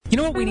You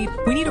know what we need?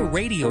 We need a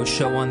radio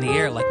show on the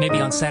air, like maybe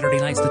on Saturday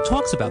nights, that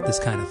talks about this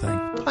kind of thing.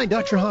 Hi,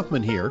 Dr.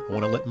 Hoffman here. I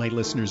want to let my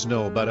listeners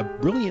know about a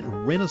brilliant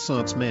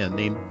Renaissance man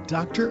named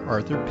Dr.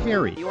 Arthur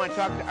Perry. You want to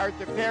talk to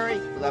Arthur Perry?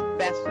 The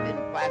best in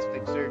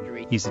plastic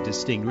surgery. He's a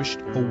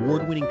distinguished,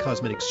 award-winning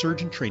cosmetic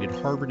surgeon trained at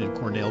Harvard and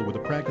Cornell with a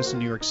practice in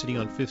New York City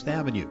on Fifth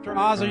Avenue. Dr.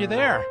 Oz, are you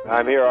there?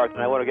 I'm here, Arthur,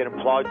 and I want to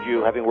applaud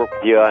you, having worked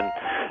with you on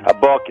a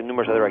book and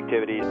numerous other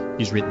activities.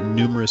 He's written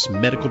numerous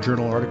medical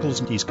journal articles,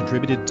 and he's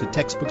contributed to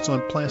textbooks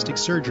on plastic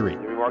surgery.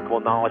 Your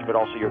remarkable knowledge, but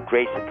also your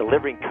grace at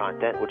delivering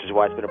content, which is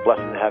why it's been a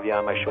blessing to have you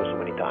on my show so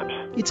many times.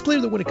 It's clear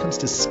that when it comes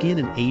to skin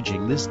and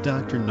aging, this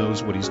doctor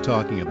knows what he's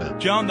talking about.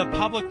 Joan, the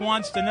public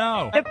wants to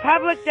know. The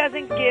public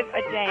doesn't give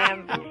a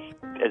damn.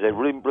 As a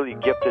really, really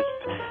gifted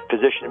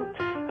physician,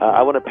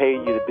 I want to pay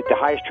you the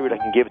highest tribute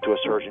I can give to a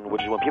surgeon,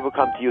 which is when people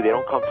come to you, they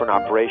don't come for an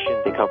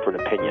operation, they come for an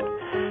opinion.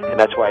 And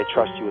that's why I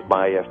trust you with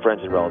my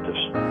friends and relatives.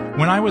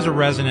 When I was a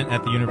resident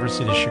at the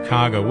University of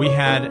Chicago, we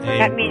had a...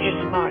 That means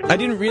you're smart. I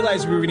didn't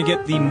realize we were going to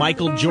get the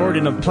Michael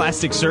Jordan of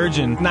plastic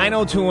surgeon.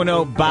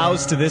 90210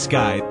 bows to this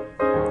guy.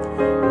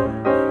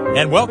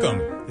 And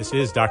welcome. This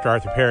is Dr.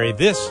 Arthur Perry.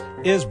 This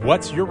is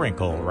What's Your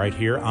Wrinkle right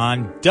here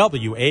on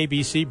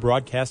WABC,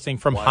 broadcasting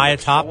from high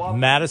atop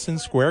Madison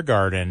Square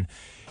Garden.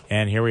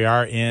 And here we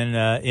are in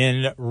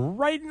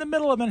right in the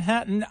middle of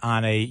Manhattan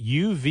on a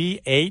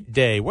UV8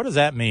 day. What does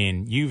that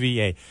mean,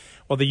 UVA?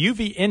 Well, the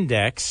UV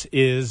index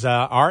is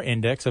our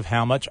index of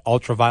how much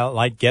ultraviolet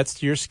light gets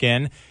to your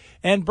skin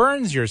and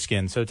burns your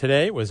skin. So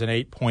today was an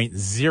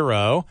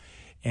 8.0.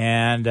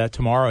 And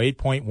tomorrow,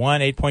 8.1,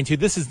 8.2.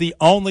 This is the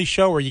only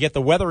show where you get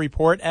the weather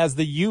report as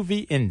the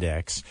UV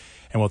index.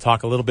 And we'll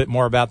talk a little bit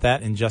more about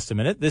that in just a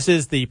minute. This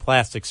is the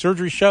Plastic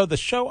Surgery Show, the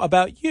show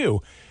about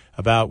you,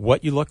 about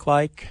what you look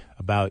like,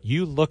 about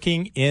you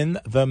looking in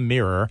the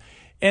mirror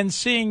and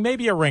seeing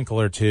maybe a wrinkle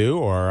or two,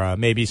 or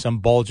maybe some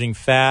bulging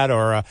fat,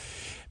 or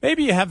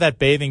maybe you have that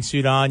bathing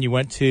suit on. You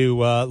went to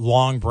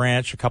Long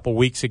Branch a couple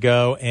weeks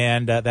ago,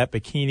 and that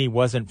bikini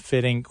wasn't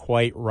fitting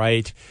quite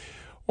right.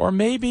 Or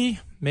maybe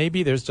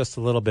there's just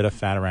a little bit of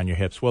fat around your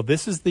hips. Well,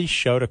 this is the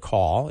show to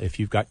call if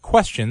you've got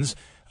questions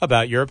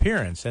about your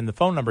appearance. And the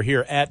phone number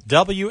here at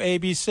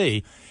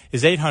WABC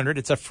is 800.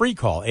 It's a free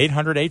call,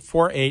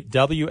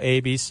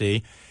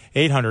 800-848-WABC,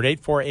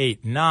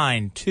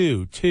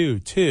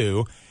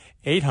 800-848-9222,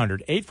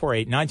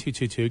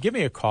 800-848-9222. Give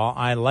me a call.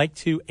 I like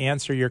to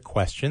answer your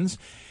questions.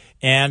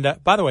 And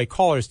by the way,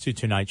 callers to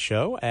tonight's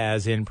show,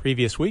 as in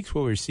previous weeks,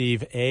 will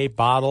receive a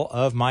bottle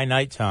of my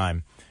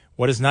nighttime.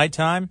 What is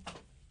nighttime?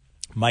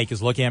 Mike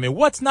is looking at me.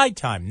 What's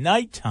nighttime?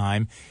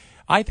 Nighttime,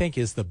 I think,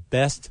 is the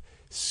best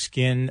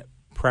skin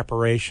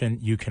preparation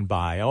you can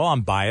buy. Oh,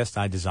 I'm biased.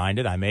 I designed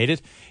it. I made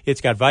it.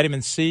 It's got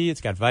vitamin C.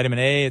 It's got vitamin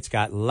A. It's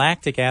got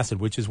lactic acid,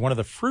 which is one of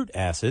the fruit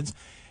acids,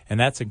 and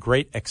that's a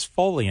great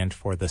exfoliant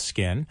for the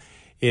skin.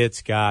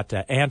 It's got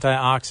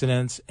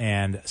antioxidants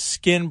and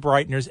skin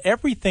brighteners,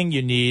 everything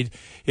you need.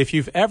 If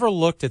you've ever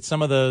looked at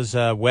some of those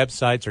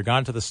websites or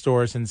gone to the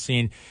stores and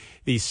seen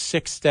these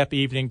 6-step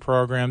evening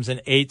programs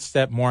and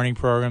 8-step morning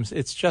programs,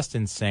 it's just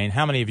insane.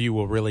 How many of you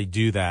will really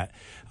do that?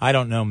 I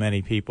don't know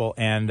many people,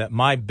 and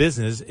my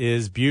business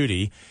is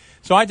beauty.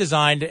 So I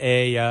designed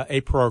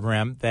a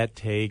program that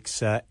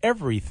takes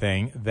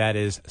everything that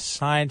is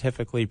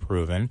scientifically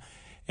proven.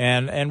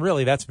 And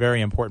really, that's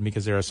very important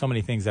because there are so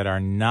many things that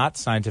are not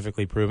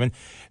scientifically proven.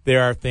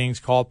 There are things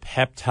called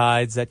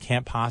peptides that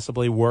can't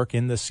possibly work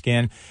in the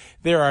skin.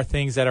 There are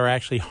things that are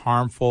actually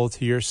harmful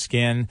to your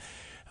skin,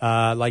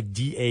 like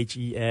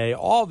DHEA,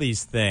 all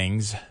these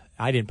things.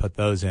 I didn't put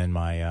those in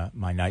my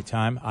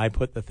nighttime. I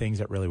put the things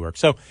that really work.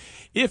 So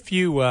if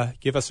you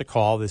give us a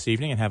call this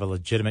evening and have a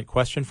legitimate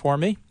question for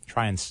me,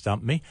 try and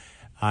stump me,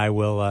 I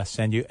will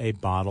send you a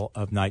bottle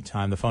of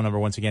nighttime. The phone number,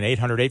 once again,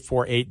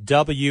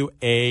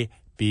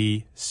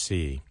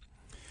 800-848-WABC.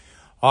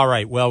 All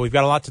right, well, we've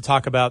got a lot to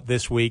talk about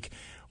this week.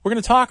 We're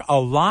going to talk a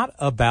lot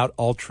about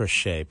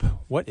UltraShape.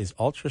 What is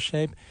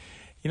UltraShape?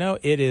 You know,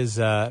 it is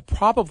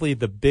probably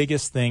the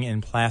biggest thing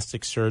in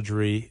plastic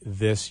surgery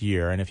this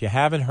year. And if you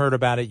haven't heard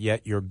about it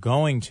yet, you're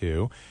going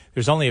to.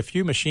 There's only a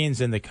few machines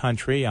in the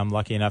country. I'm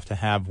lucky enough to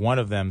have one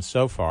of them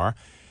so far.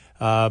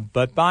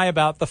 But by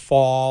about the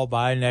fall,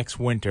 by next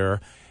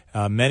winter,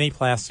 many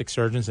plastic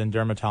surgeons and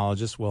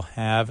dermatologists will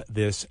have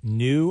this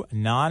new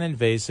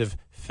non-invasive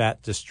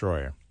fat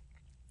destroyer.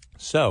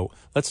 So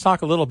let's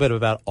talk a little bit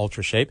about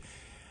UltraShape.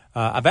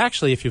 I've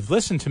actually, if you've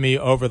listened to me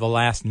over the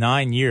last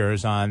 9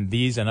 years on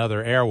these and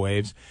other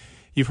airwaves,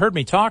 you've heard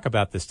me talk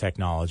about this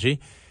technology.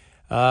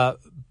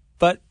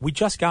 But we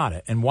just got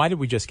it. And why did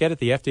we just get it?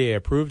 The FDA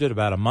approved it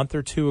about a month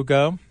or two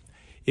ago.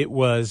 It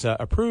was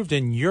approved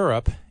in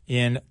Europe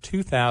in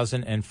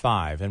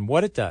 2005. And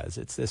what it does,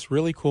 it's this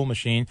really cool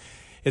machine.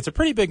 It's a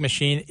pretty big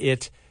machine.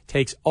 It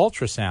takes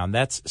ultrasound,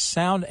 that's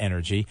sound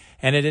energy,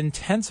 and it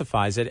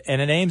intensifies it,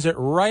 and it aims it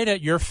right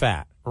at your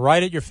fat,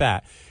 right at your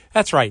fat.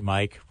 That's right,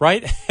 Mike,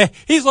 right?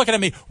 He's looking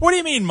at me. What do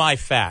you mean, my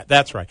fat?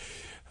 That's right.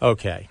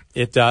 Okay,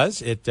 it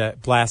does. It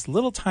blasts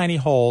little tiny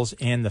holes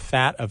in the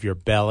fat of your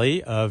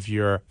belly, of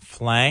your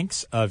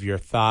flanks, of your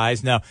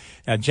thighs. Now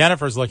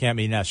Jennifer's looking at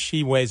me now.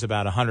 She weighs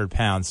about 100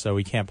 pounds, so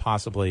we can't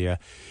possibly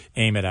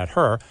aim it at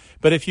her.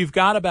 But if you've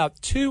got about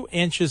 2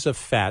 inches of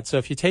fat, so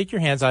if you take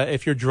your hands,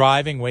 if you're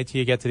driving, wait till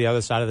you get to the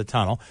other side of the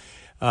tunnel.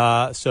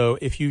 So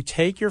if you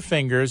take your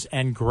fingers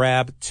and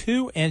grab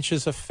 2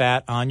 inches of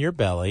fat on your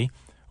belly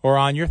or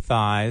on your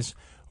thighs,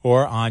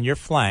 or on your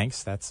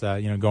flanks, that's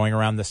going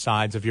around the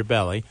sides of your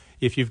belly.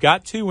 If you've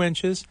got 2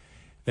 inches,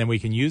 then we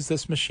can use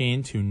this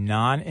machine to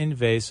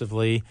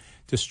non-invasively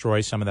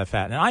destroy some of that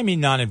fat. And I mean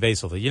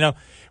non-invasively.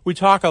 We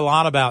talk a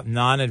lot about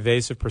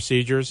non-invasive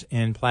procedures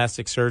in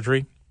plastic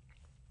surgery.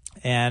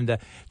 And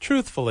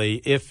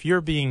truthfully, if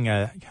you're being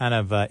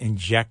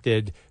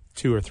injected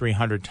 200 or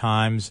 300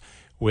 times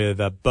with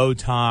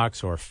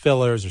Botox or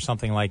fillers or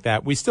something like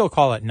that, we still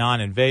call it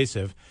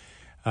non-invasive.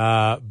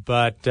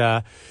 But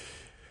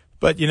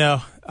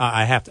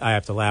I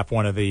have to laugh.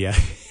 One of the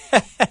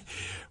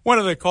one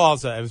of the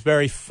calls, it was a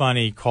very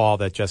funny call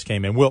that just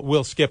came in.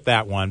 We'll skip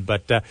that one.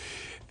 But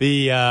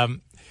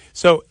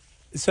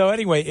so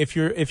anyway, if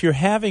you're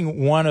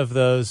having one of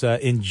those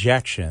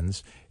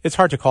injections, it's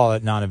hard to call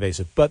it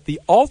non-invasive. But the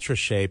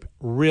UltraShape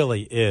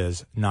really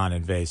is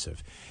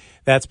non-invasive.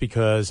 That's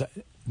because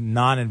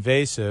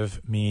non-invasive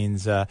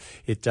means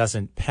it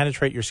doesn't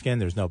penetrate your skin.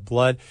 There's no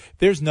blood.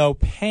 There's no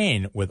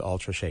pain with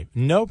UltraShape.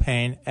 No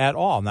pain at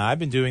all. Now, I've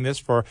been doing this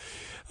for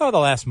the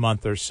last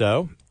month or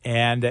so,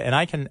 and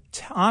I can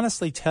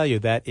honestly tell you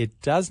that it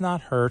does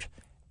not hurt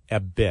a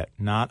bit,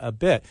 not a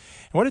bit.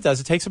 And what it does,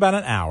 it takes about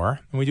an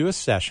hour, and we do a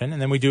session,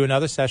 and then we do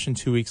another session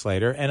 2 weeks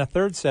later, and a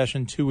third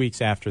session 2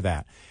 weeks after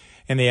that.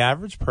 And the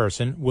average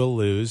person will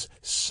lose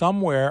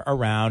somewhere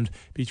around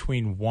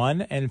between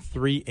 1 and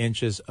 3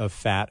 inches of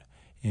fat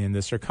in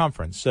the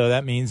circumference. So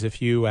that means if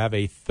you have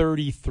a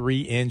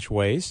 33-inch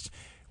waist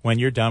when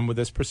you're done with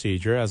this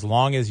procedure, as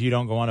long as you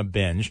don't go on a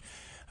binge,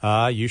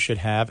 you should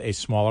have a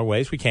smaller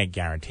waist. We can't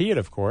guarantee it,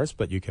 of course,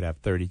 but you could have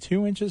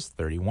 32 inches,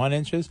 31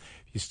 inches.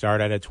 If you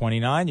start out at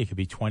 29, you could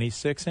be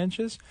 26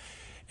 inches.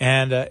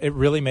 And it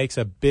really makes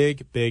a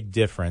big, big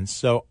difference.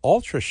 So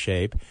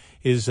UltraShape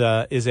is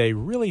a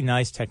really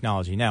nice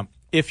technology. Now,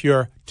 if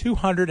you're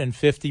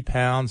 250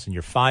 pounds and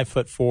you're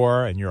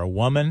 5'4" and you're a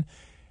woman,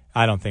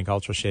 I don't think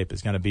UltraShape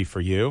is going to be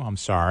for you. I'm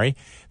sorry.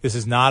 This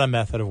is not a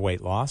method of weight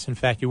loss. In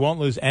fact, you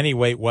won't lose any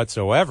weight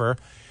whatsoever.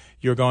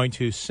 You're going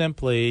to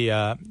simply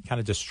kind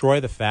of destroy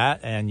the fat.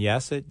 And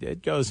yes,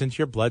 it goes into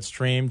your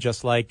bloodstream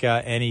just like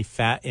any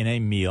fat in a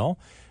meal.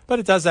 But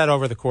it does that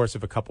over the course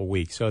of a couple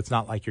weeks. So it's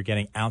not like you're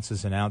getting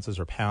ounces and ounces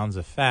or pounds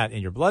of fat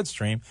in your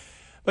bloodstream.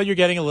 But you're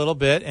getting a little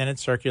bit, and it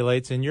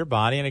circulates in your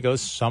body, and it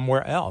goes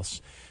somewhere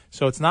else.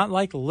 So it's not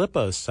like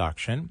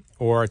liposuction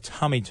or a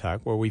tummy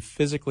tuck where we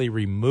physically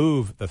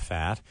remove the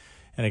fat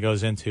and it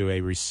goes into a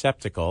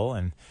receptacle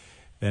and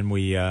then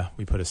we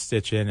put a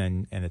stitch in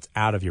and it's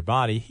out of your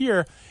body.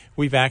 Here,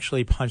 we've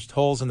actually punched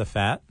holes in the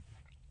fat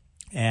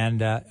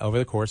and over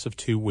the course of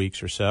 2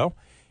 weeks or so,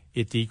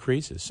 it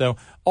decreases. So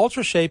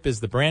UltraShape is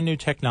the brand new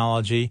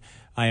technology.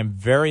 I am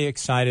very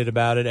excited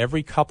about it.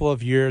 Every couple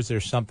of years,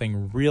 there's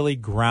something really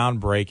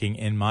groundbreaking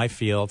in my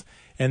field.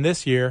 And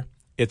this year,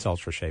 it's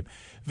UltraShape.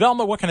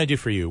 Velma, what can I do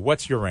for you?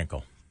 What's your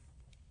wrinkle?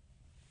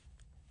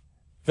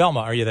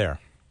 Velma, are you there?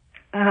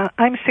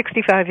 I'm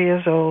 65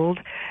 years old,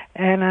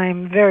 and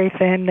I'm very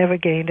thin, never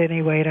gained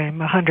any weight. I'm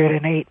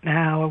 108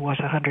 now. I was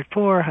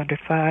 104,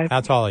 105. How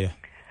tall are you?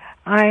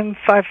 I'm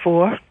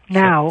 5'4"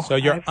 now. So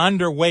you're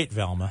underweight,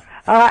 Velma.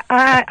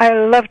 I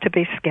love to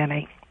be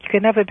skinny. You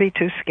can never be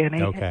too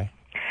skinny. Okay.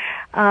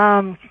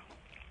 And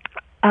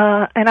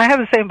I have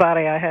the same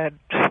body I had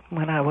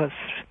when I was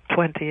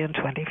 20 and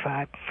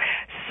 25.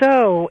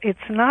 So it's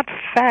not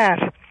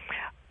fat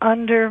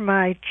under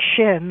my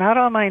chin, not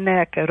on my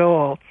neck at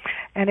all.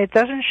 And it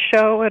doesn't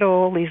show at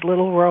all, these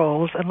little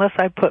rolls, unless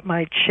I put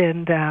my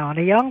chin down.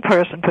 A young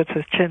person puts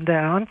his chin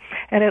down,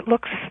 and it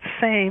looks the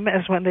same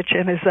as when the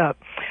chin is up.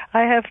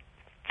 I have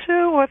 2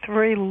 or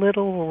 3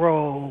 little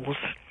rolls.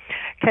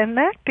 Can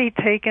that be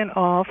taken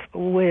off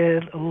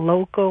with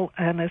local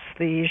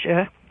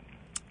anesthesia?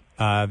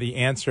 The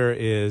answer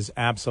is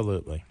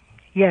absolutely.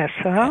 Yes,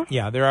 huh?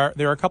 Yeah, there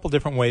are a couple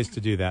different ways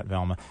to do that,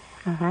 Velma.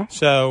 Uh-huh.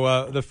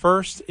 So the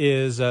first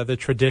is the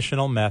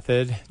traditional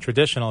method.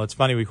 Traditional, it's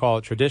funny we call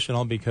it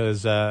traditional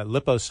because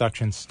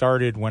liposuction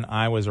started when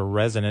I was a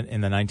resident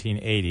in the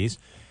 1980s.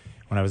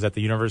 When I was at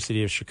the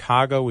University of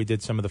Chicago, we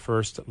did some of the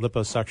first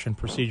liposuction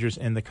procedures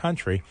in the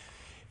country.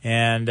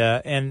 And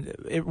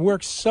it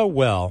works so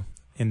well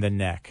in the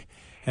neck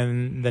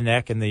and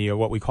the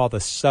what we call the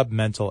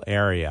submental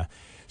area.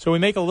 So we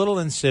make a little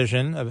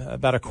incision,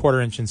 about a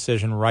 1/4 inch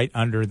incision right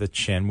under the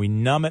chin. We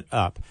numb it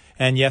up.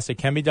 And yes, it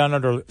can be done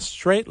under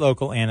straight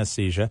local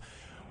anesthesia.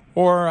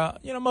 Or,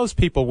 most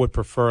people would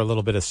prefer a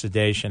little bit of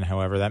sedation.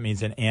 However, that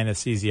means an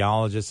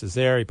anesthesiologist is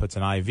there. He puts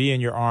an IV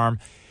in your arm,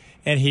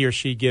 and he or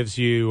she gives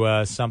you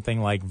something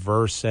like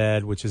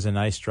Versed, which is a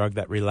nice drug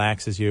that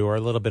relaxes you, or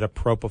a little bit of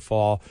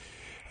propofol.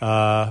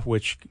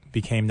 which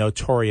became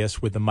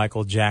notorious with the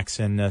Michael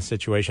Jackson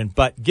situation.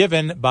 But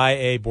given by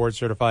a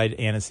board-certified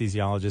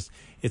anesthesiologist,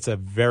 it's a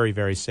very,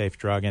 very safe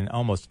drug, and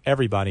almost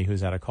everybody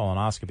who's had a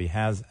colonoscopy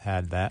has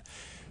had that.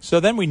 So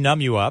then we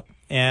numb you up,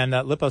 and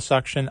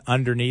liposuction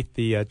underneath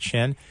the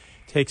chin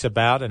takes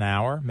about an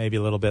hour, maybe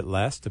a little bit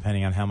less,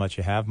 depending on how much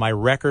you have. My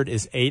record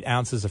is 8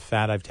 ounces of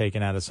fat I've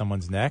taken out of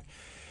someone's neck,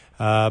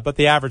 but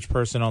the average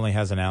person only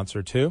has an ounce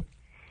or two.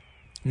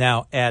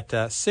 Now,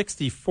 at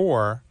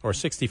 64 or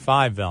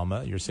 65,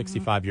 Velma, you're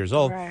 65 years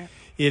old, Right.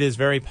 It is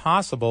very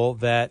possible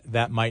that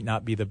that might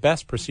not be the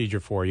best procedure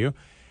for you,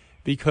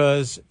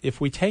 because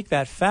if we take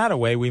that fat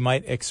away, we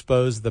might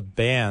expose the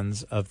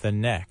bands of the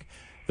neck.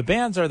 The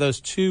bands are those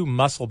two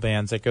muscle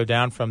bands that go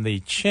down from the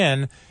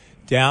chin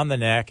down the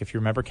neck. If you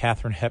remember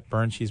Katharine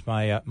Hepburn, she's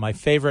my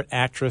favorite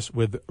actress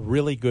with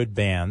really good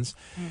bands.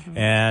 Mm-hmm.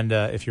 And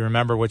if you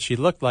remember what she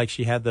looked like,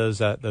 she had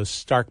those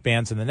stark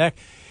bands in the neck.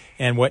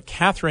 And what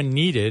Katharine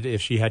needed,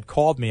 if she had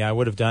called me, I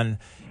would have done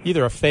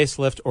either a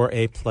facelift or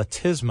a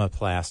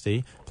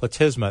platysmoplasty.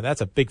 Platysma,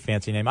 that's a big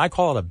fancy name. I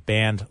call it a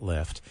band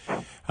lift.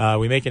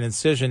 We make an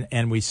incision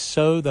and we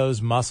sew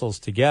those muscles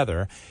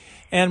together.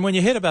 And when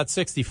you hit about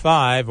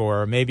 65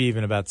 or maybe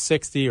even about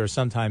 60 or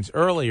sometimes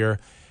earlier,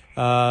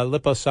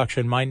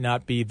 liposuction might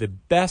not be the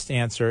best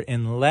answer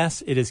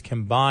unless it is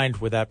combined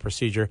with that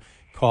procedure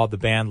called the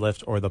band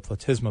lift or the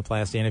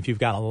platysmoplasty. And if you've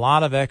got a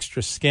lot of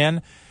extra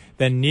skin,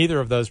 then neither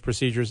of those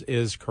procedures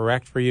is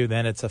correct for you.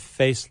 Then it's a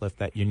facelift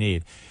that you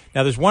need.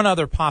 Now, there's one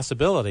other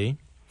possibility,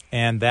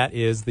 and that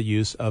is the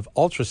use of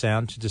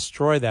ultrasound to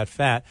destroy that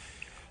fat.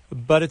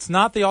 But it's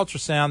not the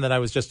ultrasound that I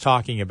was just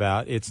talking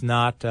about. It's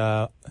not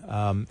the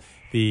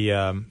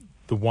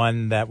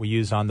one that we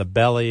use on the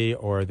belly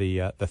or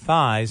the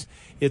thighs.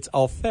 It's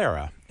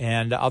Ulthera.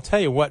 And I'll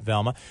tell you what,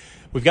 Velma,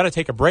 we've got to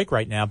take a break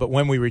right now, but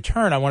when we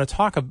return, I want to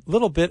talk a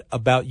little bit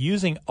about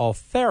using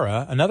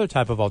Ulthera, another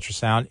type of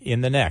ultrasound, in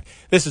the neck.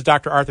 This is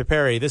Dr. Arthur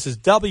Perry. This is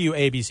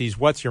WABC's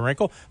What's Your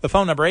Wrinkle? The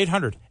phone number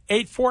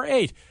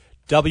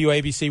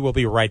 800-848-WABC. We'll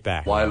be right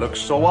back. Why look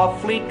so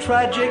awfully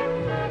tragic?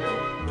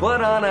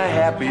 Put on a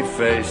happy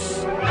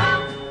face.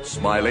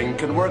 Smiling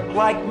can work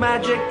like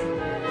magic.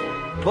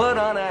 Put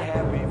on a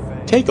happy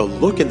face. Take a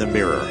look in the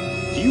mirror.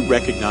 Do you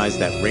recognize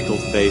that wrinkled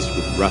face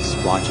with rough,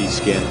 splotchy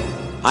skin?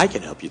 I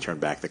can help you turn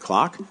back the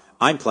clock.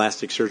 I'm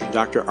plastic surgeon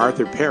Dr.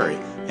 Arthur Perry,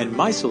 and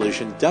my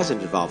solution doesn't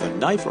involve a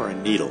knife or a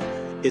needle.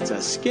 It's a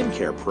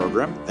skincare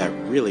program that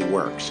really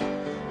works.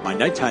 My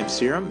nighttime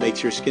serum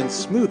makes your skin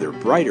smoother,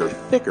 brighter,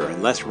 thicker,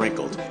 and less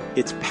wrinkled.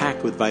 It's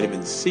packed with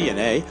vitamins C and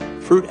A,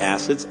 fruit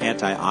acids,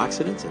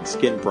 antioxidants, and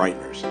skin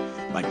brighteners.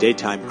 My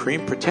daytime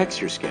cream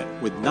protects your skin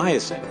with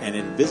niacin and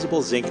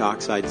invisible zinc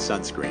oxide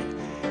sunscreen.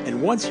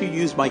 And once you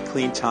use my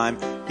clean time,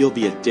 you'll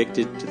be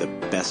addicted to the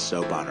best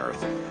soap on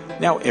earth.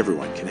 Now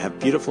everyone can have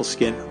beautiful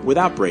skin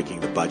without breaking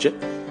the budget.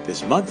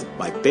 This month,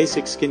 my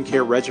basic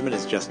skincare regimen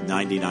is just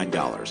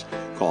 $99.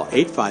 Call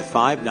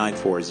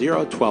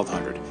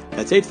 855-940-1200.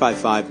 That's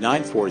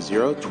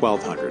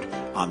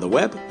 855-940-1200. On the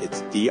web,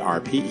 it's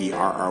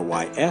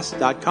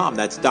drperrys.com.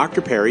 That's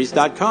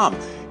drperrys.com.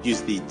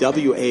 Use the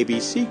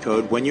WABC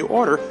code when you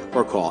order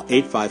or call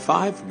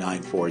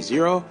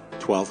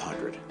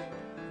 855-940-1200.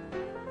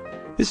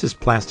 This is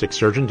plastic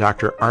surgeon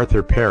Dr.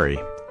 Arthur Perry.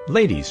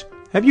 Ladies,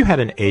 have you had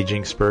an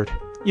aging spurt?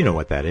 You know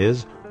what that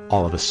is.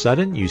 All of a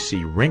sudden, you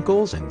see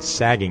wrinkles and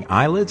sagging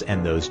eyelids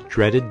and those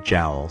dreaded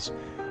jowls.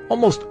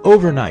 Almost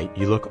overnight,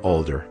 you look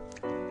older.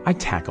 I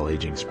tackle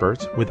aging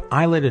spurts with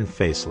eyelid and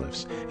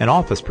facelifts and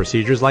office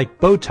procedures like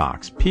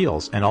Botox,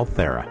 peels, and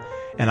Ulthera.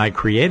 And I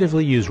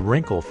creatively use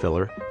wrinkle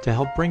filler to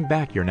help bring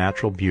back your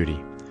natural beauty.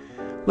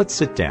 Let's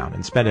sit down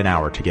and spend an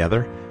hour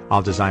together.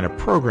 I'll design a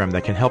program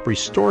that can help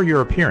restore your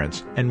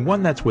appearance and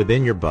one that's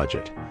within your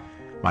budget.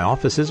 My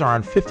offices are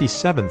on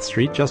 57th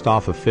Street, just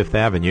off of 5th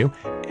Avenue,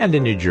 and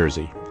in New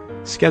Jersey.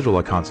 Schedule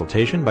a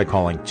consultation by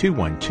calling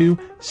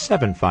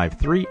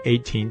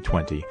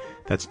 212-753-1820.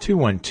 That's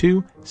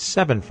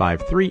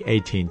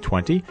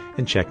 212-753-1820,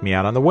 and check me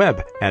out on the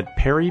web at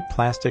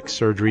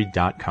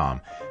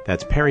perryplasticsurgery.com.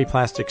 That's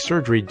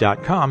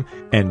perryplasticsurgery.com.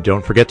 And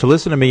don't forget to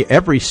listen to me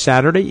every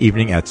Saturday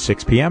evening at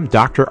 6 p.m.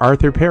 Dr.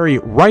 Arthur Perry,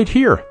 right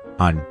here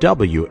on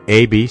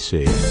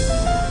WABC.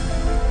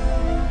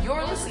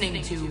 You're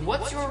listening to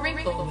What's Your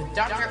Wrinkle with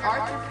Dr.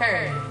 Arthur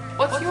Perry.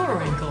 What's your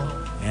wrinkle?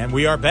 And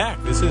we are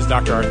back. This is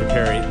Dr. Arthur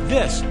Perry.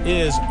 This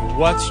is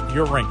What's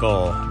Your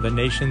Wrinkle, the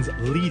nation's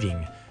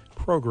leading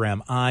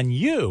program on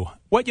you,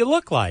 what you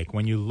look like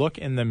when you look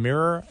in the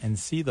mirror and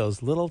see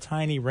those little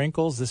tiny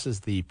wrinkles. This is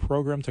the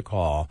program to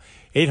call.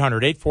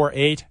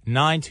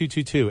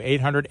 800-848-9222,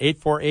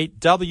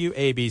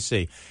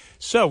 800-848-WABC.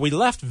 So we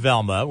left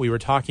Velma. We were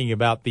talking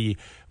about the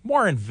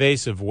more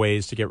invasive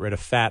ways to get rid of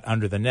fat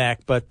under the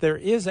neck, but there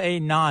is a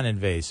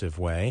non-invasive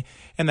way,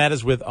 and that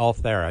is with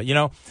Ulthera. You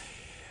know,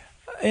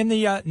 in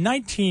the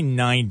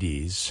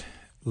 1990s,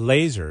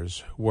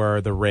 lasers were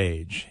the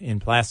rage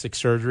in plastic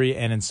surgery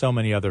and in so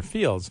many other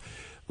fields.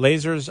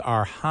 Lasers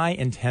are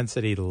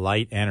high-intensity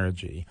light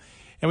energy,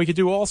 And we could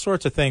do all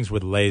sorts of things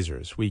with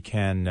lasers. We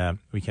can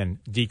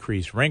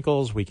decrease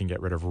wrinkles. We can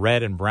get rid of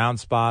red and brown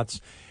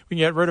spots. We can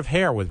get rid of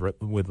hair with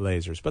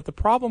lasers. But the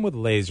problem with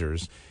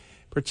lasers,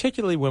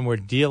 particularly when we're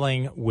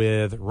dealing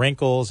with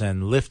wrinkles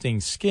and lifting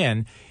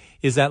skin,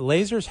 is that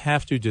lasers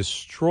have to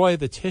destroy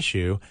the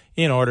tissue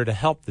in order to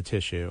help the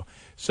tissue.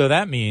 So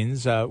that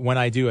means when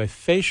I do a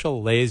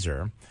facial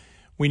laser,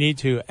 we need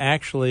to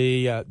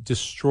actually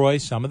destroy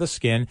some of the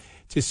skin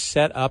to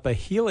set up a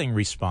healing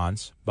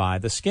response by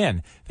the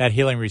skin. That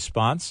healing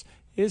response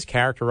is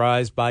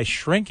characterized by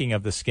shrinking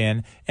of the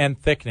skin and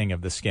thickening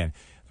of the skin.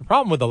 The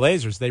problem with the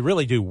lasers, they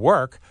really do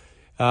work,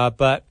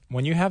 but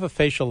when you have a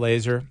facial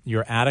laser,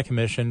 you're out of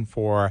commission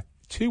for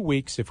 2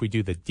 weeks if we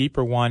do the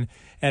deeper one,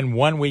 and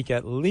 1 week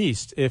at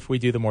least if we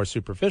do the more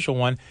superficial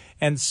one.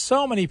 And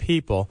so many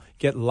people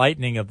get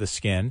lightening of the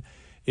skin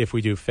if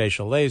we do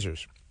facial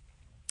lasers.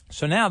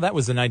 So now that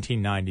was the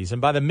 1990s,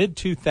 and by the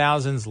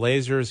mid-2000s,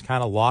 lasers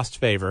kind of lost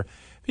favor.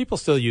 People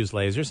still use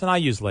lasers, and I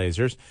use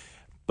lasers,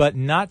 but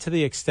not to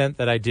the extent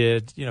that I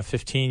did,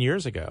 15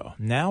 years ago.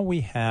 Now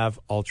we have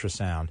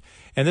ultrasound,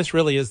 and this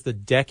really is the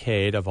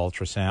decade of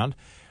ultrasound.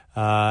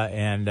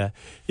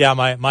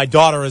 My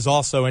daughter is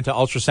also into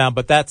ultrasound,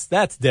 but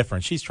that's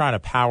different. She's trying to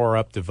power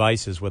up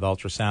devices with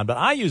ultrasound, but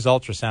I use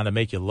ultrasound to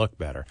make you look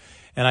better.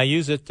 And I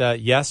use it,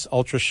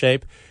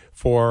 UltraShape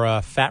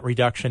for fat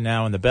reduction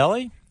now in the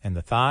belly and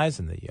the thighs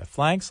and the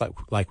flanks,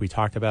 like we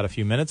talked about a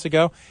few minutes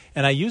ago.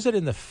 And I use it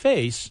in the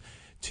face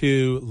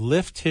to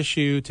lift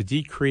tissue, to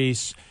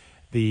decrease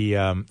the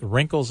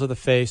wrinkles of the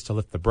face, to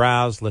lift the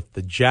brows, lift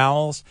the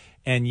jowls,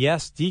 and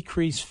yes,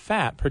 decrease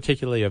fat,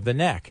 particularly of the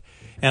neck.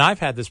 And I've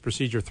had this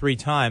procedure 3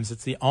 times.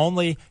 It's the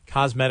only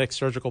cosmetic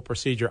surgical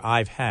procedure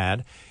I've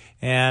had.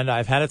 And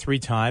I've had it 3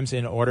 times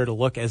in order to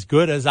look as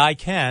good as I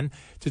can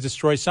to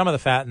destroy some of the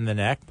fat in the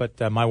neck.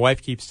 But my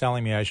wife keeps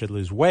telling me I should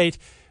lose weight.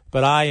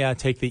 But I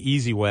take the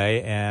easy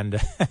way, and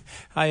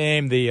I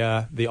aim the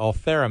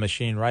Ulthera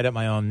machine right at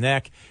my own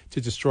neck to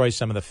destroy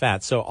some of the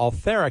fat. So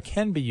Ulthera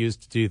can be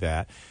used to do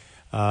that.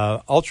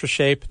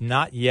 UltraShape,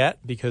 not yet,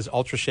 because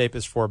UltraShape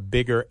is for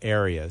bigger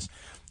areas.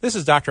 This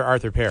is Dr.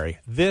 Arthur Perry.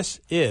 This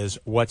is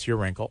What's Your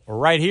Wrinkle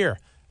right here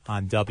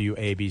on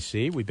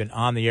WABC. We've been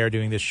on the air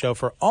doing this show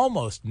for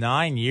almost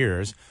 9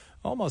 years.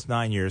 Almost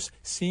 9 years.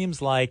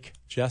 Seems like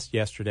just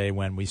yesterday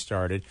when we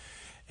started.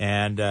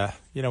 And,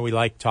 we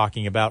like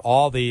talking about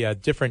all the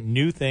different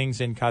new things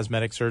in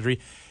cosmetic surgery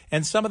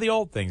and some of the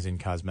old things in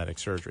cosmetic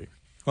surgery.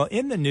 Well,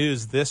 in the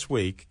news this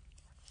week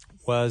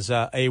was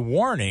a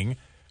warning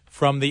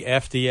from the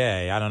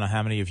FDA. I don't know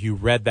how many of you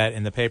read that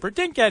in the paper. It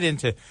didn't get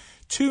into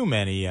too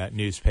many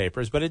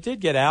newspapers, but it did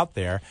get out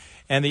there.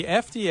 And the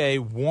FDA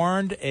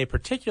warned a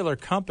particular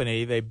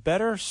company they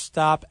better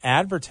stop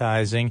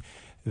advertising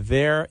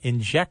their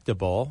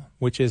injectable,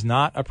 which is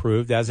not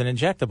approved as an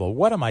injectable.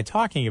 What am I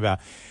talking about?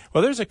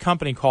 Well, there's a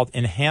company called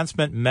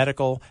Enhancement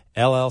Medical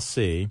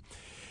LLC,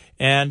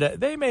 and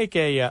they make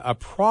a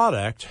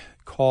product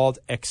called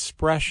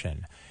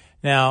Expression.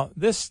 Now,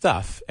 this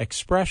stuff,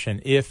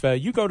 Expression, if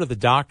you go to the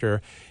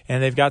doctor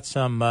and they've got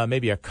some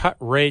maybe a cut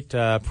rate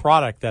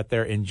product that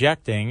they're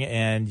injecting,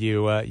 and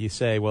you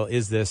say, well,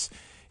 is this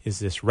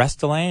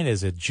Restylane?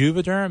 Is it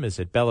Juvederm? Is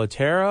it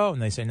Belotero?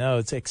 And they say, no,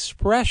 it's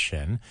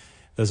Expression.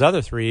 Those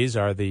other 3s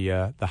are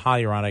the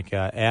hyaluronic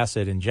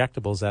acid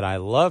injectables that I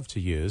love to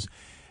use.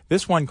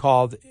 This one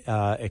called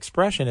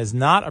Expression is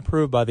not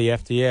approved by the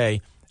FDA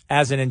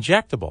as an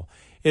injectable.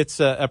 It's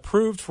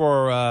approved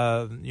for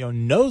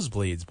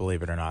nosebleeds,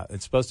 believe it or not.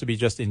 It's supposed to be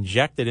just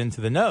injected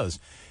into the nose.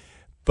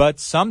 But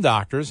some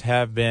doctors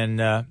have been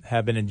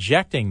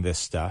injecting this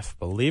stuff,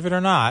 believe it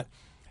or not,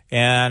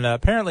 and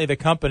apparently the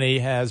company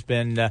has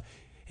been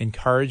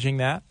encouraging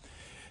that.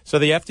 So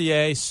the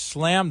FDA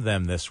slammed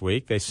them this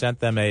week. They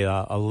sent them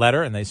a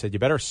letter, and they said, you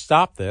better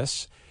stop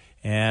this.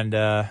 And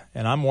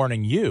I'm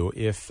warning you,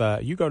 if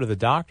you go to the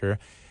doctor,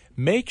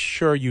 make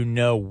sure you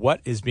know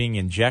what is being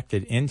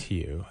injected into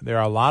you. There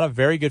are a lot of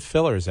very good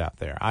fillers out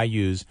there. I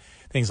use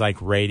things like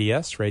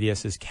Radius.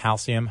 Radius is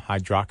calcium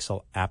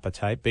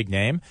hydroxylapatite, big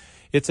name.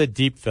 It's a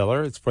deep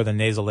filler. It's for the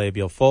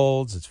nasolabial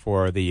folds. It's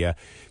for the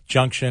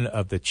junction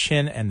of the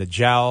chin and the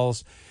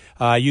jowls.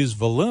 I use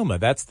Voluma.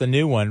 That's the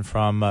new one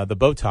from the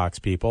Botox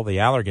people, the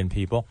Allergan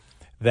people.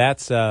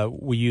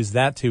 We use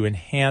that to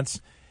enhance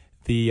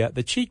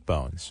the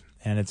cheekbones,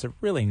 and it's a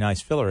really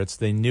nice filler. It's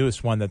the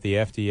newest one that the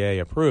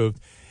FDA approved,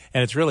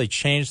 and it's really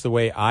changed the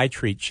way I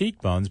treat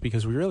cheekbones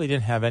because we really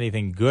didn't have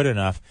anything good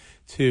enough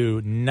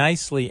to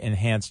nicely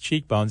enhance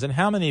cheekbones. And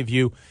how many of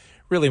you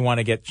really want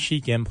to get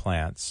cheek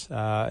implants?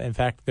 In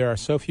fact, there are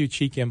so few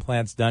cheek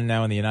implants done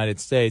now in the United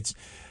States.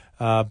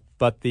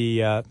 But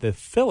the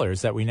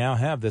fillers that we now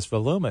have, this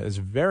Voluma, is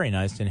very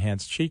nice to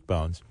enhance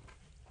cheekbones.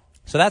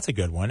 So that's a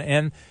good one.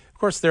 And, of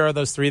course, there are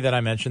those 3 that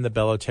I mentioned, the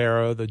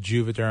Belotero, the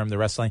Juvederm, the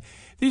Restylane.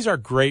 These are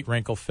great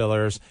wrinkle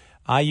fillers.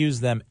 I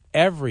use them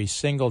every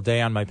single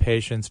day on my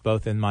patients,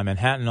 both in my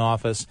Manhattan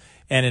office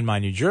and in my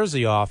New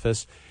Jersey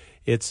office.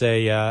 It's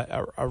a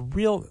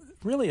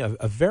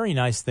very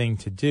nice thing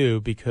to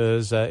do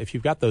because if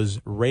you've got those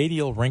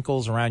radial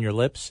wrinkles around your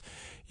lips,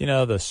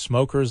 the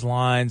smoker's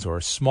lines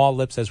or small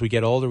lips. As we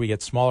get older, we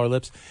get smaller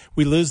lips.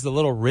 We lose the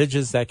little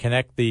ridges that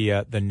connect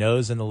the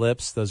nose and the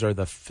lips. Those are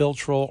the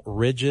philtral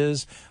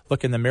ridges.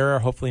 Look in the mirror,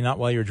 hopefully not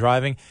while you're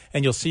driving,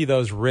 and you'll see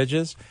those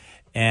ridges.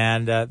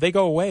 And they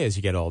go away as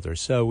you get older.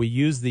 So we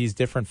use these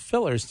different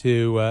fillers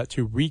to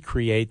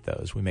recreate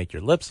those. We make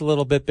your lips a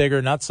little bit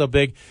bigger, not so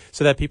big,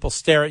 so that people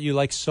stare at you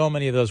like so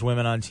many of those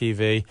women on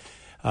TV.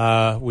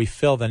 We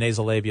fill the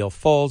nasolabial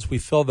folds. We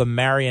fill the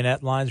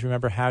marionette lines.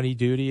 Remember Howdy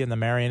Doody and the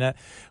marionette?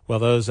 Well,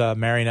 those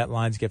marionette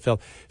lines get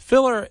filled.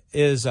 Filler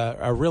is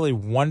a really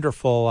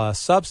wonderful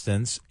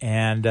substance,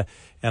 and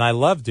I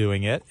love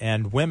doing it,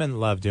 and women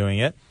love doing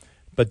it.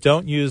 But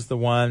don't use the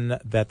one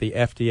that the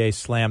FDA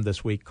slammed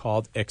this week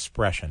called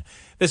Expression.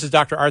 This is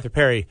Dr. Arthur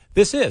Perry.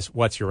 This is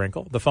What's Your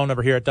Wrinkle? The phone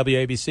number here at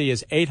WABC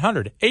is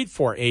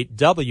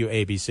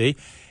 800-848-WABC,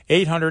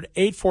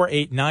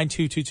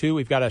 800-848-9222.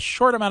 We've got a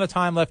short amount of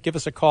time left. Give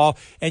us a call,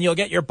 and you'll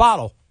get your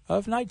bottle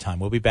of Nighttime.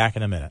 We'll be back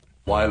in a minute.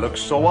 Why look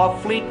so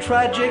awfully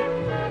tragic?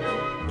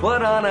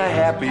 Put on a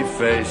happy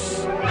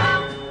face.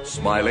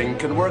 Smiling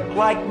can work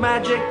like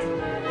magic.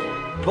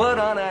 Put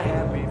on a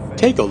happy face.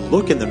 Take a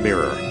look in the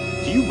mirror.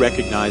 Do you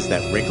recognize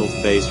that wrinkled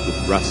face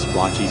with rough,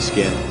 splotchy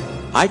skin?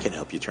 I can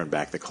help you turn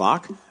back the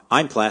clock.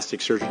 I'm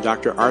plastic surgeon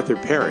Dr. Arthur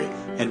Perry,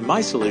 and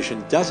my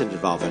solution doesn't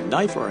involve a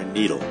knife or a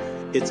needle.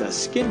 It's a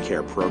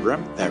skincare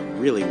program that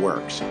really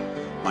works.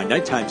 My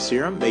Nighttime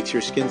Serum makes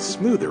your skin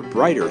smoother,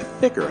 brighter,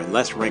 thicker, and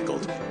less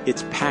wrinkled.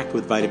 It's packed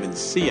with vitamins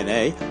C and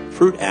A,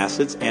 fruit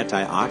acids,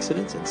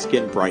 antioxidants, and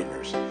skin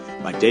brighteners.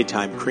 My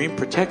Daytime Cream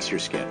protects your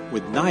skin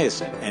with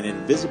niacin and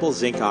invisible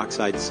zinc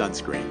oxide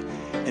sunscreen.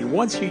 And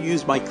once you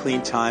use my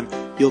Clean Time,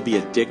 you'll be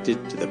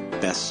addicted to the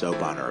best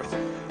soap on earth.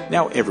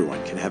 Now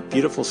everyone can have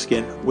beautiful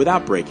skin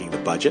without breaking the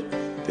budget.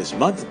 This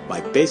month,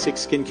 my basic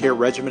skincare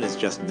regimen is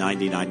just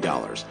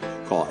 $99.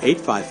 Call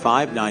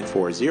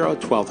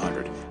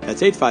 855-940-1200.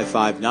 That's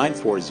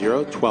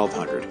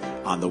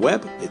 855-940-1200. On the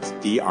web, it's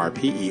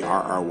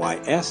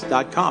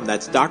drperrys.com.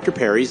 That's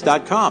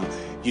drperrys.com.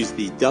 Use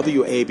the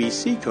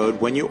WABC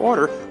code when you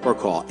order or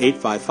call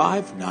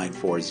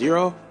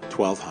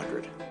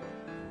 855-940-1200.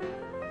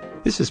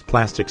 This is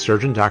plastic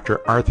surgeon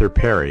Dr. Arthur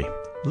Perry.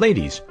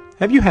 Ladies,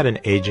 have you had an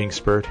aging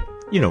spurt?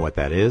 You know what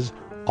that is.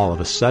 All of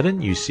a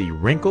sudden, you see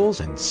wrinkles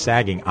and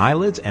sagging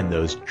eyelids and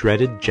those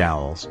dreaded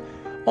jowls.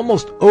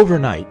 Almost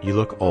overnight, you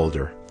look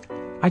older.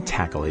 I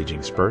tackle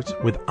aging spurts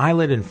with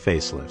eyelid and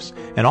facelifts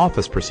and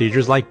office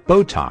procedures like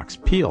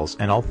Botox, peels,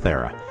 and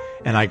Ulthera.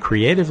 And I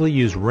creatively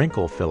use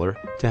wrinkle filler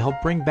to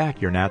help bring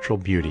back your natural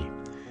beauty.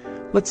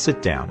 Let's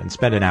sit down and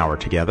spend an hour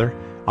together.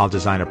 I'll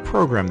design a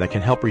program that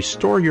can help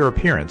restore your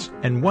appearance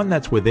and one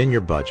that's within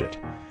your budget.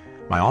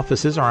 My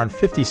offices are on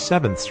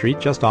 57th Street,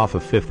 just off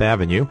of 5th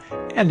Avenue,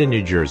 and in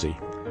New Jersey.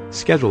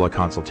 Schedule a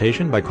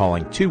consultation by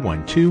calling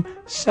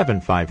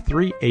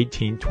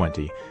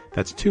 212-753-1820.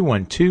 That's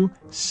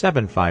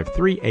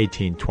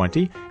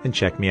 212-753-1820, and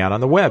check me out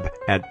on the web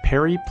at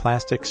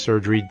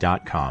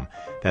perryplasticsurgery.com.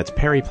 That's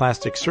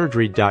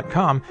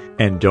perryplasticsurgery.com.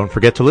 And don't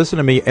forget to listen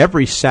to me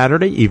every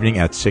Saturday evening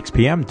at 6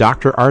 p.m.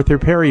 Dr. Arthur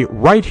Perry,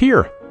 right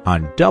here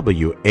on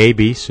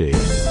WABC.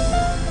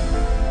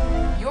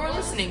 You're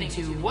listening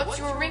to What's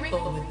Your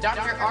Wrinkle with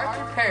Dr.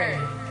 Arthur Perry.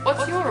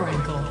 What's your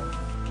wrinkle?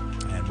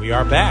 And we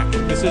are back.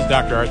 This is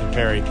Dr. Arthur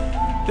Perry.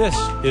 This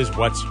is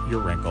What's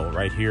Your Wrinkle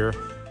right here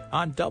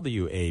on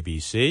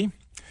WABC.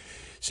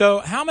 So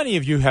how many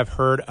of you have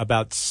heard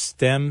about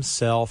stem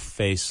cell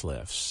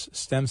facelifts?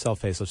 Stem cell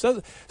facelifts.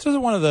 So those are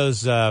one of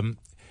those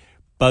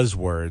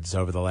buzzwords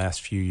over the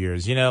last few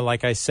years.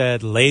 Like I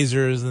said,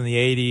 lasers in the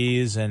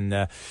 80s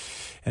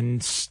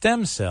and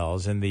stem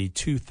cells in the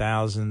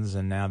 2000s,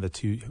 and now the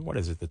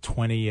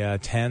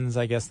 2010s,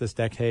 I guess this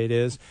decade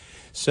is.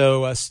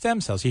 So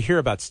stem cells, you hear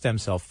about stem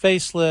cell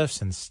facelifts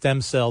and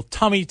stem cell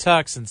tummy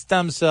tucks and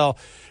stem cell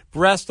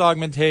breast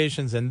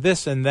augmentations and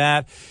this and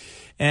that.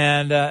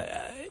 And,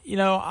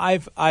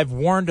 I've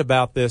warned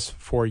about this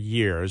for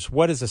years.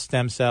 What is a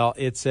stem cell?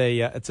 It's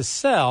a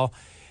cell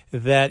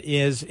that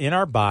is in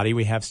our body.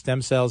 We have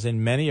stem cells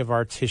in many of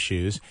our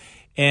tissues.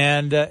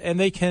 And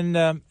they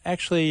can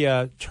actually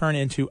turn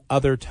into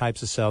other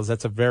types of cells.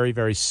 That's a very,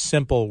 very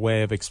simple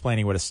way of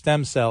explaining what a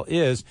stem cell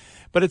is,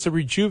 but it's a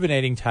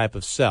rejuvenating type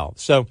of cell.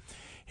 So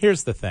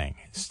here's the thing.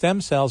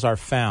 Stem cells are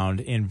found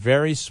in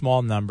very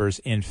small numbers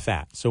in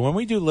fat. So when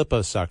we do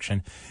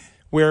liposuction,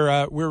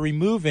 we're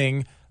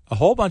removing a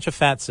whole bunch of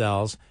fat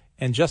cells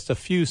and just a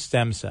few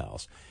stem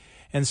cells.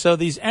 And so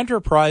these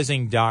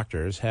enterprising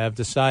doctors have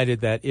decided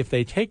that if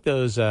they take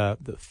those the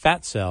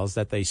fat cells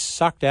that they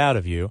sucked out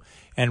of you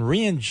and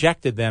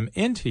re-injected them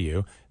into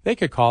you, they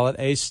could call it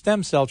a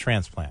stem cell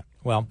transplant.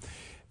 Well,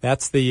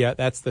 that's the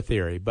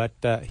theory, but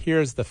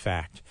here's the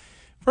fact.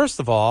 First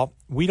of all,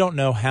 we don't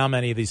know how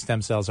many of these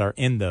stem cells are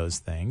in those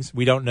things.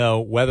 We don't know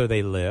whether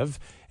they live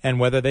and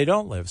whether they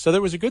don't live. So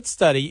there was a good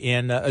study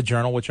in a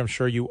journal, which I'm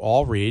sure you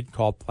all read,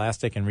 called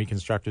Plastic and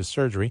Reconstructive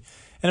Surgery,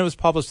 and it was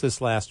published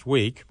this last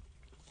week.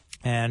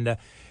 And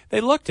they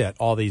looked at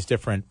all these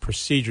different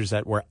procedures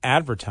that were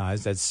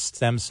advertised as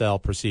stem cell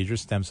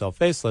procedures, stem cell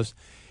facelifts,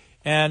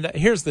 And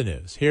here's the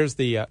news. Here's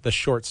the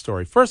short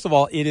story. First of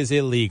all, it is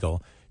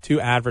illegal to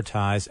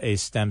advertise a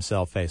stem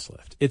cell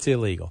facelift. It's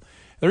illegal.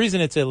 The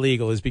reason it's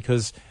illegal is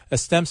because a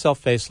stem cell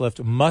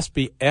facelift must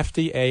be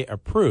FDA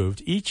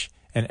approved, each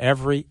and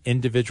every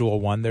individual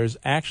one. There's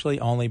actually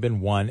only been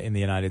one in the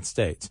United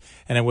States,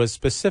 and it was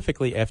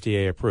specifically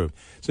FDA approved.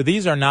 So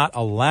these are not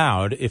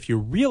allowed if you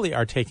really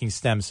are taking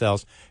stem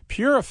cells,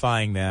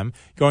 purifying them,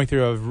 going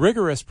through a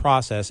rigorous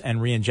process,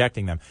 and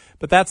re-injecting them.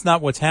 But that's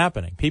not what's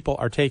happening. People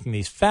are taking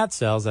these fat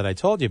cells that I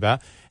told you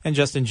about and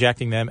just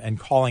injecting them and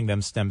calling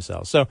them stem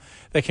cells. So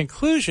the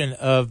conclusion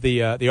of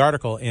the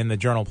article in the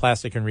journal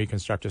Plastic and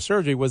Reconstructive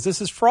Surgery was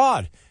this is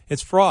fraud.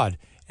 It's fraud.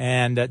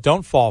 And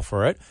don't fall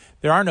for it.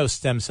 There are no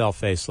stem cell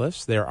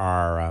facelifts. There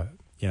are,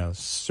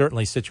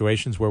 certainly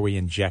situations where we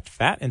inject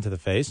fat into the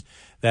face.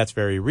 That's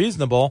very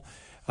reasonable.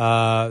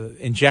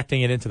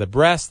 Injecting it into the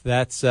breast,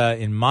 that's,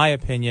 in my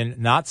opinion,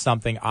 not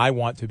something I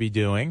want to be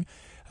doing.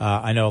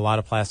 I know a lot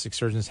of plastic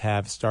surgeons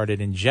have started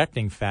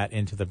injecting fat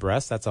into the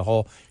breast. That's a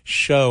whole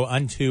show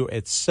unto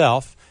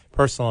itself.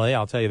 Personally,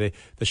 I'll tell you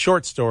the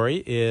short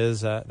story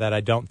is that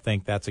I don't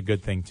think that's a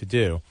good thing to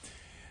do.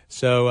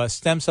 So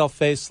stem cell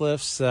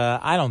facelifts,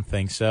 I don't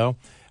think so.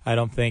 I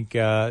don't think,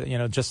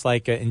 just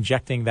like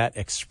injecting that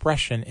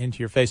expression into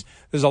your face.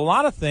 There's a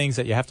lot of things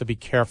that you have to be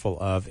careful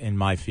of in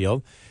my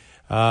field.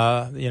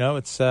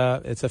 It's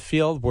a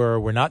field where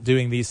we're not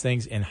doing these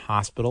things in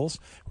hospitals.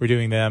 We're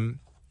doing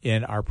them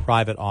in our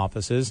private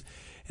offices.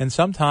 And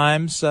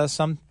sometimes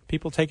some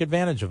people take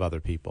advantage of other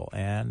people.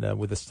 And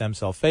with a stem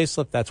cell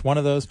facelift, that's one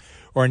of those.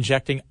 Or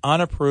injecting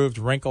unapproved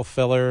wrinkle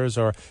fillers.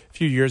 Or a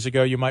few years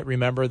ago, you might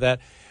remember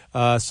that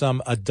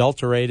some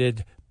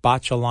adulterated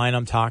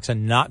botulinum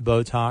toxin, not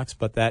Botox,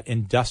 but that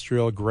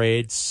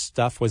industrial-grade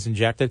stuff was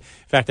injected.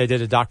 In fact, I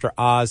did a Dr.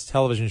 Oz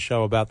television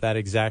show about that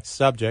exact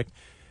subject.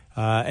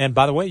 And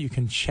by the way, you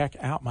can check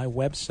out my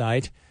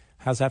website.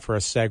 How's that for a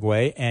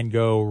segue? And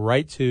go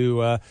right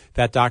to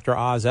that Dr.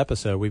 Oz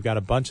episode. We've got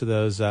a bunch of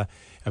those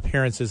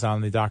appearances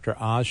on the Dr.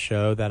 Oz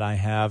show that I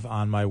have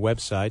on my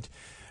website.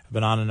 I've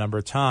been on a number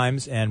of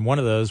times, and one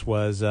of those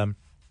was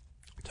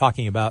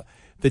talking about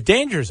the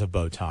dangers of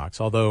Botox,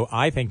 although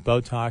I think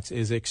Botox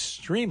is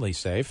extremely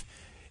safe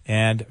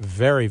and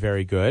very,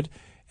 very good.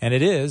 And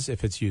it is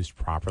if it's used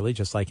properly,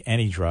 just like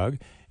any drug,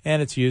 and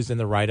it's used in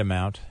the right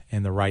amount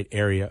in the right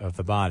area of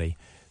the body.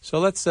 So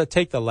let's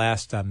take the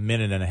last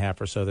minute and a half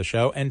or so of the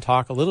show and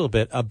talk a little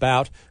bit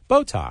about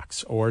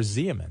Botox or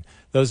Xeomin.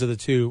 Those are the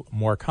two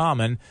more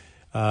common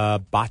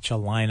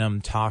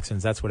botulinum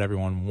toxins. That's what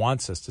everyone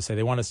wants us to say.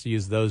 They want us to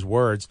use those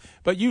words,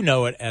 but you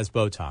know it as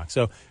Botox.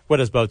 So what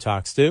does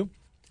Botox do?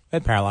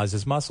 It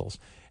paralyzes muscles.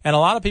 And a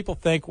lot of people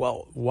think,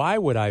 well, why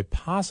would I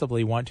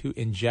possibly want to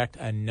inject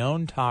a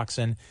known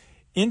toxin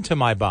into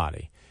my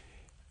body?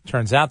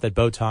 Turns out that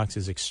Botox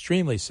is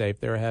extremely safe.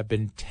 There have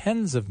been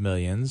tens of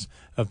millions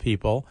of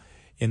people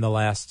in the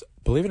last,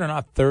 believe it or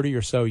not, 30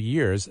 or so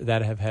years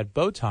that have had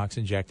Botox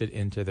injected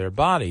into their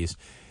bodies.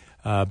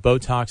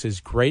 Botox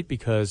is great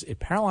because it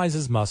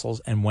paralyzes muscles,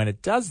 and when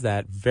it does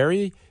that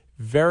very,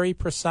 very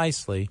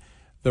precisely,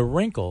 the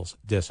wrinkles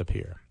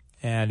disappear.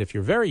 And if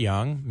you're very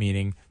young,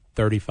 meaning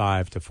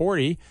 35 to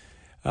 40,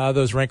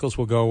 those wrinkles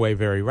will go away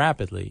very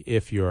rapidly.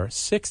 If you're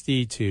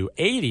 60 to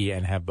 80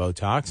 and have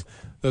Botox,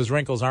 those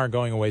wrinkles aren't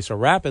going away so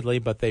rapidly,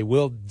 but they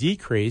will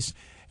decrease.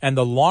 And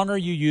the longer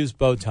you use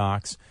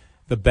Botox,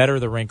 the better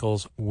the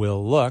wrinkles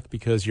will look,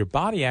 because your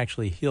body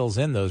actually heals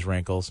in those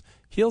wrinkles,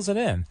 heals it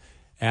in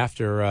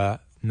after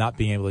not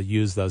being able to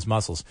use those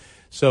muscles.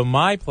 So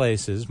my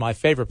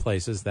favorite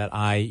places that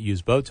I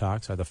use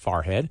Botox are the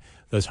forehead,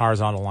 those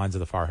horizontal lines of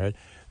the forehead,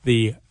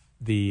 the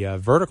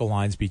vertical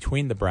lines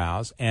between the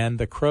brows, and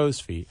the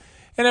crow's feet.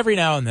 And every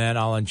now and then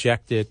I'll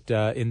inject it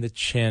in the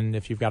chin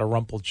if you've got a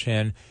rumpled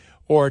chin,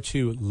 or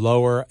to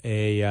lower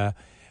a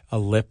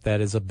lip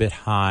that is a bit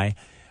high.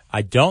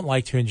 I don't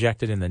like to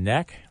inject it in the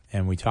neck,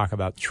 and we talk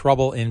about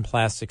trouble in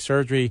plastic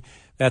surgery.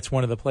 That's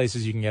one of the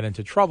places you can get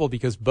into trouble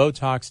because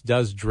Botox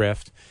does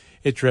drift.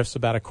 It drifts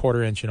about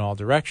 1/4 inch in all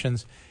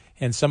directions,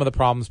 and some of the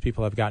problems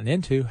people have gotten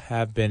into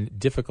have been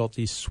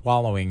difficulty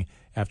swallowing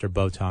after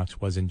Botox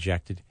was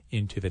injected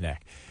into the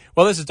neck.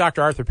 Well, this is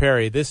Dr. Arthur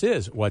Perry. This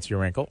is What's Your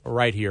Wrinkle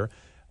right here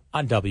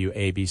on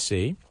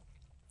WABC.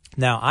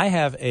 Now, I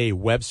have a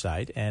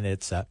website, and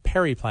it's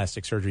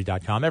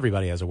perryplasticsurgery.com.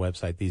 Everybody has a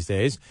website these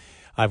days.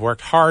 I've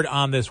worked hard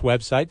on this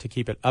website to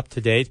keep it up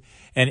to date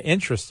and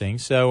interesting.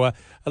 So I'd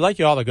like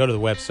you all to go to the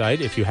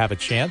website if you have a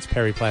chance,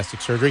 Perry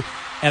Plastic Surgery.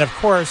 And, of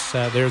course,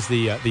 there's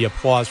the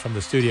applause from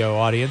the studio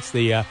audience.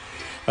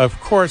 Of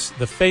course,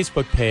 the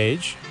Facebook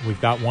page,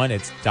 we've got one.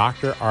 It's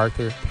Dr.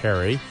 Arthur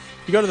Perry.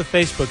 You go to the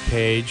Facebook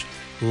page,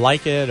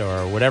 like it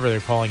or whatever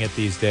they're calling it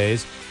these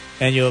days,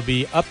 and you'll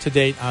be up to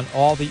date on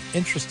all the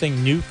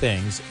interesting new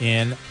things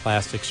in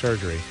plastic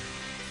surgery.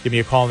 Give me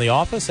a call in the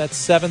office at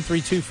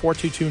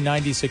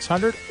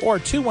 732-422-9600 or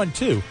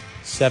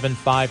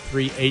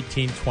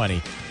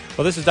 212-753-1820.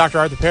 Well, this is Dr.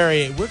 Arthur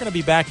Perry. We're going to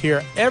be back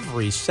here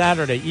every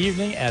Saturday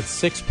evening at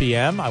 6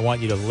 p.m. I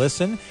want you to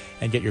listen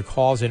and get your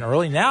calls in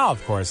early. Now,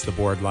 of course, the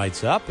board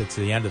lights up. It's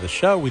the end of the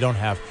show. We don't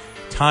have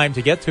time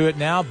to get to it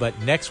now, but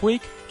next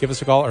week, give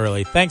us a call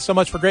early. Thanks so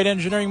much for great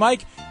engineering,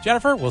 Mike.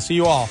 Jennifer, we'll see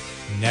you all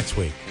next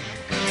week.